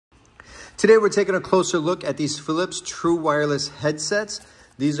Today we're taking a closer look at these Philips True Wireless headsets.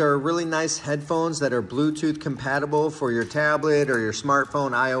 These are really nice headphones that are Bluetooth compatible for your tablet or your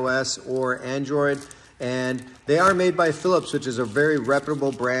smartphone, iOS or Android. And they are made by Philips, which is a very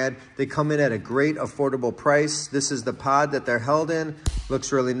reputable brand. They come in at a great affordable price. This is the pod that they're held in.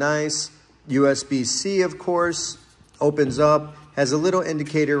 Looks really nice. USB-C, of course, opens up. Has a little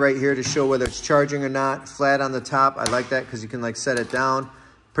indicator right here to show whether it's charging or not. Flat on the top. I like that because you can set it down.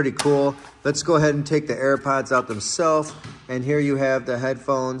 Pretty cool. Let's go ahead and take the AirPods out themselves. And here you have the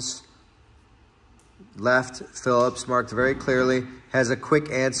headphones. Left, Philips, marked very clearly. Has a quick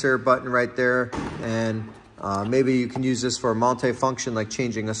answer button right there. And maybe you can use this for a multi-function like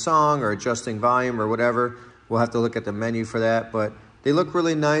changing a song or adjusting volume or whatever. We'll have to look at the menu for that. But they look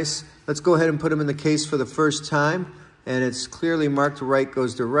really nice. Let's go ahead and put them in the case for the first time. And it's clearly marked right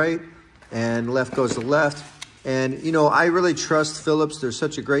goes to right and left goes to left. And, you know, I really trust Philips. They're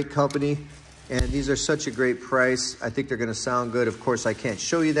such a great company, and these are such a great price. I think they're going to sound good. Of course, I can't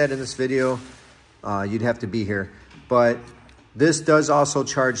show you that in this video. You'd have to be here. But this does also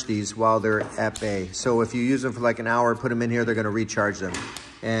charge these while they're at bay. So if you use them for like an hour, put them in here, they're going to recharge them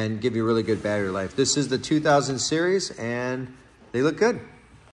and give you really good battery life. This is the 2000 series, and they look good.